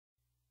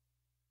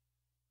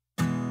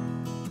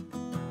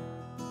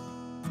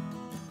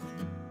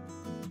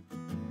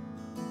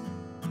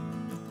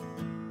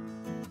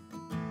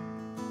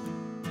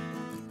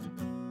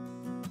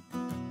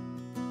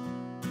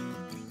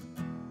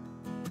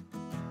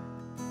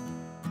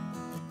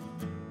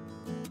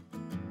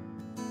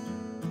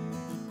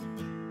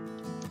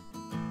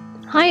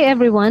Hi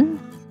everyone,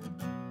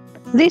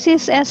 this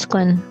is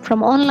Eskon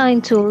from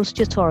Online Tools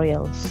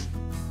Tutorials.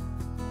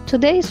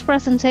 Today's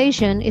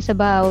presentation is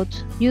about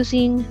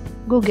using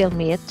Google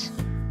Meet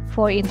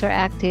for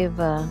interactive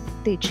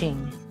teaching.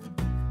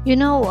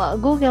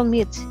 Google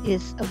Meet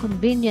is a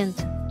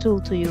convenient tool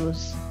to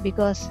use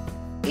because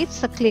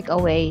it's a click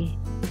away.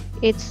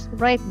 It's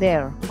right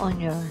there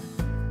on your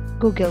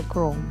Google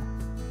Chrome.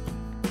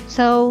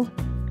 So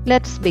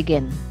let's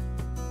begin.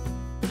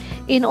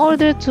 In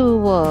order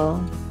to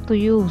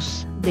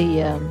use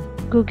the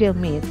Google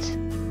Meet,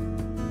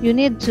 you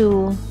need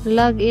to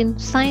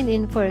sign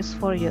in first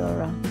for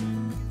your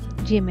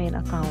Gmail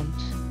account.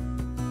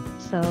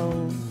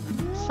 So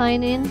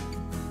sign in.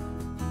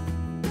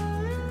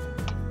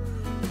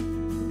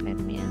 Let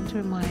me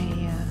enter my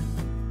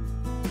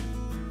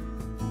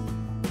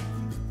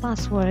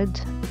password.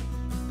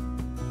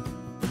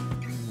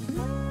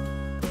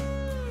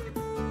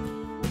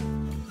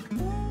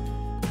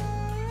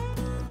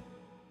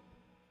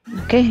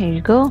 Okay, here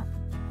you go.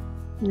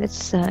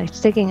 It's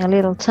taking a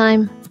little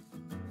time.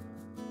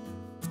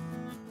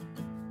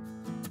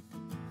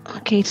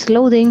 Okay, it's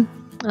loading.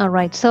 All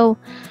right, so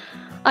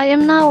I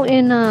am now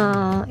in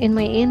my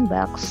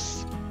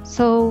inbox.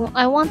 So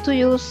I want to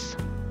use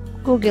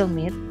Google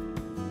Meet.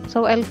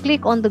 So I'll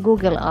click on the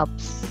Google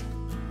Apps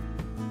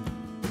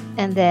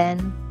and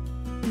then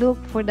look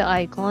for the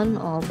icon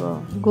of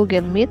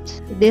Google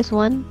Meet. This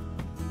one.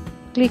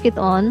 Click it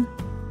on,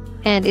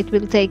 and it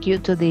will take you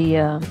to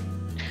the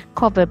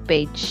cover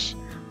page.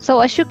 So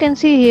as you can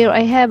see here, I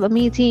have a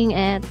meeting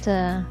at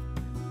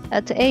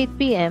 8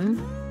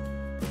 p.m.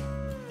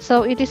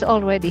 So it is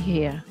already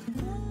here.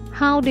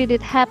 How did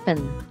it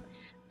happen?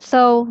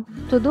 So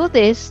to do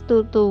this,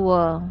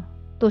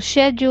 to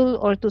schedule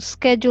or to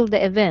schedule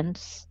the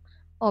events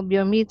of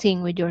your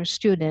meeting with your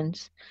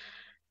students,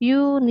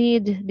 you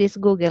need this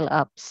Google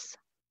Apps.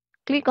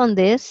 Click on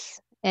this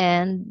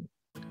and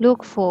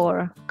look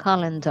for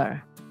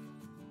calendar.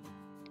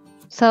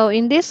 So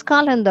in this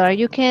calendar,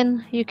 you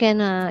can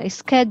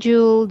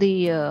schedule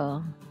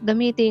the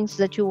meetings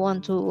that you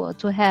want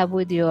to have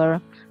with your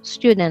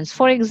students.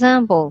 For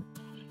example,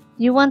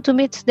 you want to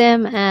meet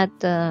them at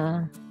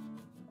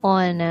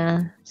on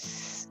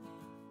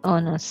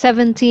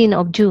 17th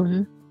of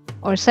June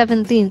or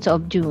 17th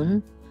of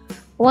June.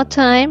 What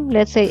time?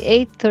 Let's say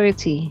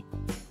 8:30.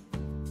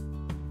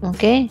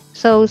 Okay.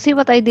 So see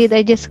what I did?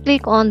 I just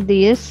click on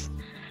this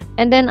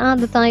and then add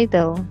the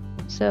title.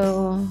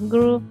 So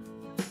group.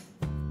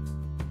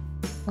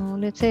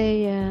 Let's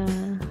say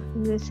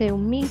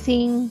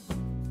meeting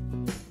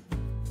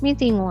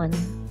 1.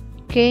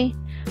 Okay,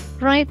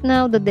 right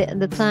now the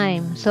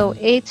time, so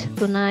 8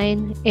 to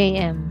 9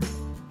 a.m.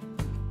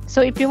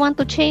 So if you want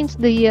to change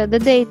the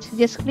date,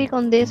 just click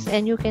on this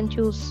and you can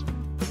choose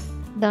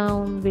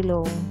down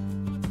below.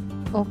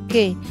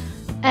 Okay,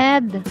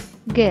 add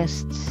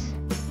guests.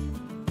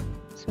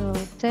 So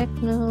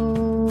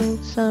techno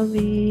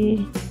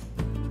savvy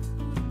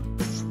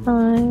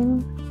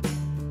style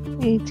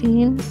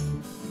 18.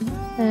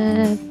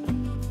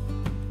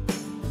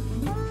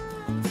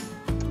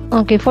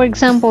 Okay, for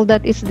example,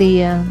 that is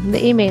the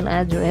email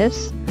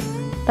address.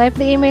 Type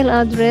the email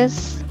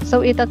address, so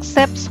it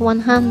accepts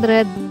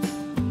 100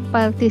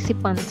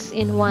 participants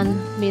in one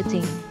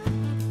meeting.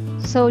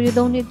 So you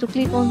don't need to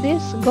click on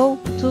this. Go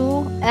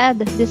to add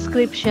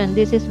description.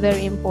 This is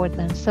very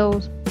important.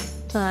 So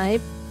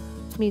type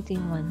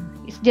meeting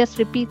 1. It's just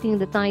repeating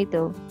the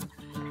title,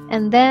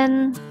 and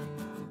then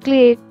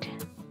click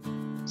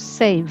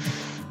save.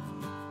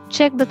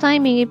 Check the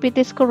timing if it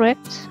is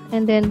correct,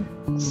 and then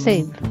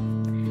save.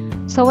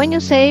 So when you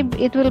save,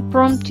 it will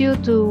prompt you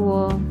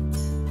to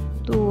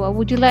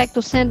would you like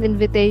to send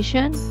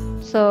invitation?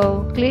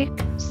 So click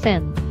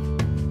send,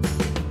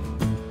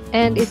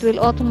 and it will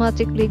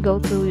automatically go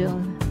to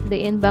the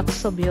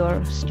inbox of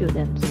your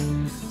students.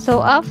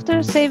 So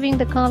after saving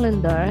the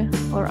calendar,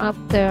 or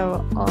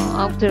after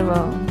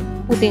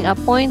putting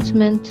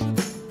appointment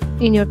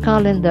in your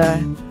calendar,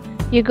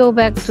 you go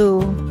back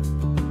to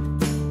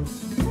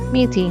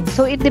meeting.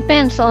 So it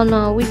depends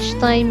on which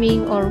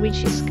timing or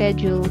which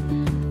schedule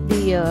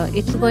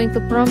it's going to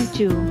prompt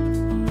you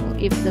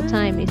if the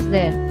time is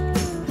there.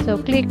 So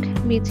click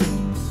meeting.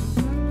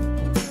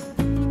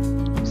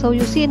 So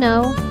you see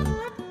now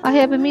I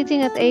have a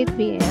meeting at 8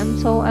 p.m.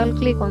 so I'll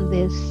click on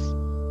this.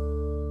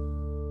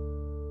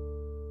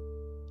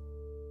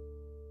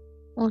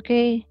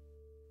 Okay,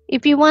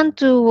 if you want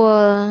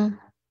to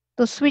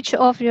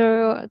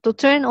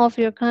turn off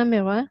your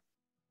camera,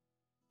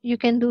 you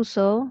can do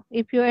so.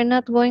 If you are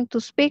not going to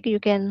speak, you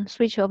can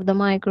switch off the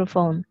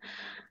microphone.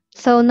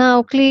 So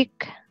now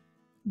click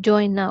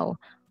join now.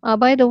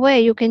 By the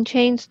way, you can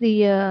change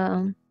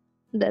the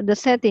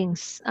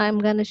settings. I'm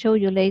gonna show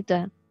you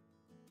later.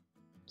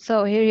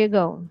 So here you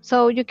go.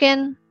 So you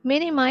can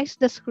minimize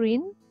the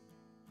screen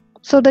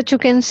so that you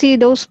can see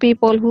those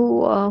people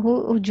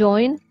who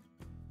join.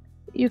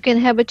 You can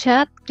have a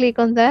chat. Click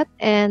on that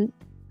and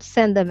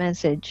send a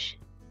message.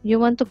 You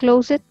want to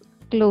close it?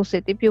 Close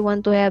it if you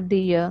want to have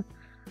the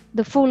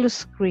full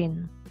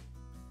screen.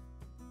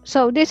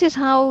 So this is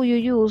how you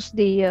use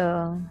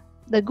the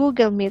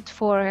Google Meet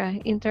for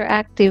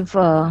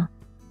interactive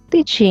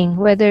teaching,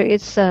 whether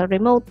it's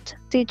remote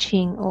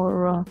teaching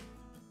or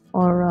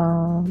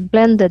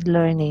blended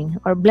learning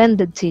or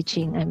blended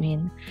teaching, I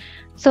mean.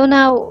 So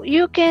now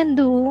you can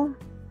do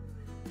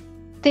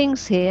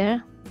things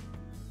here.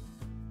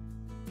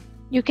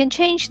 You can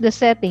change the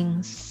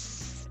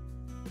settings,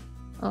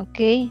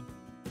 okay,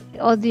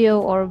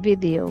 audio or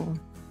video.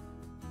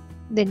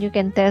 Then you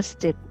can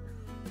test it.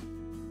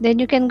 Then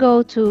you can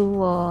go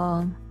to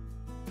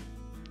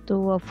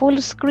a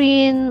full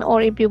screen,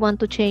 or if you want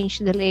to change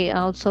the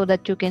layout so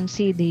that you can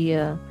see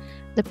the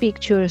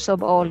pictures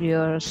of all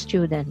your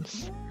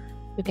students,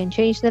 you can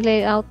change the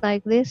layout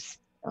like this,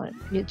 or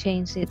you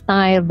change it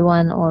tiled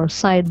one or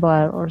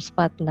sidebar or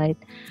spotlight.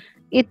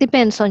 It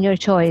depends on your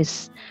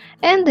choice.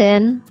 And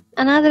then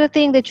another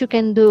thing that you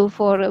can do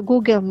for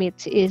Google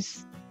Meet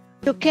is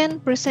you can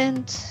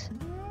present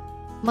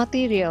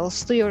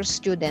materials to your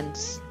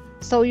students.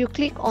 So you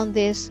click on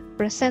this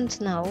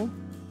present now,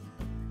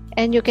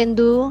 and you can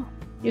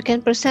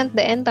present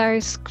the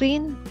entire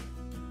screen.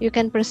 You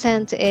can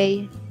present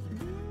a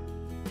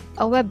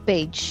web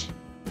page.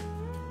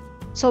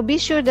 So be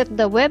sure that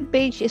the web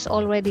page is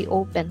already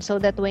open so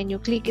that when you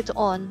click it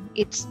on,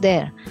 it's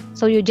there.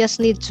 So you just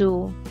need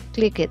to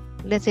click it.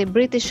 Let's say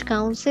British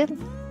Council,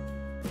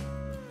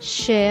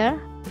 share,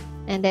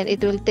 and then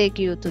it will take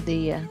you to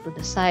the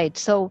site.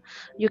 So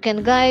you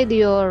can guide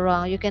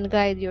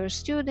your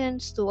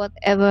students to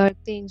whatever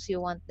things you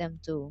want them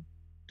to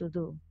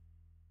do.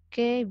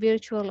 Okay,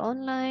 virtual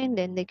online,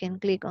 then they can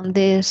click on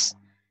this,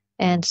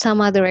 and some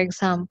other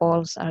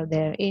examples are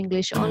there.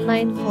 English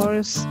online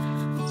course,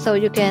 so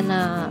you can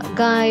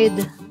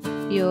guide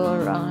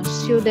your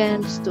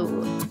students to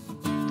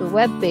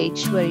web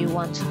page where you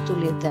want to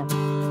lead them.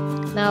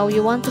 Now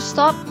you want to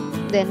stop,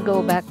 then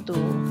go back to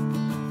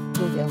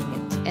Google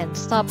Meet and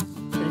stop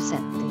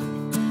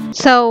presenting.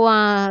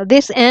 So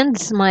this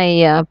ends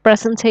my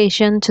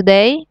presentation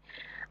today.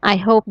 I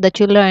hope that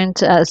you learned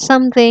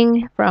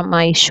something from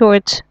my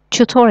short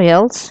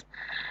tutorials,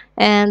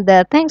 and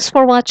thanks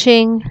for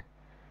watching.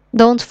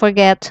 Don't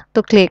forget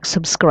to click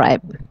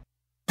subscribe.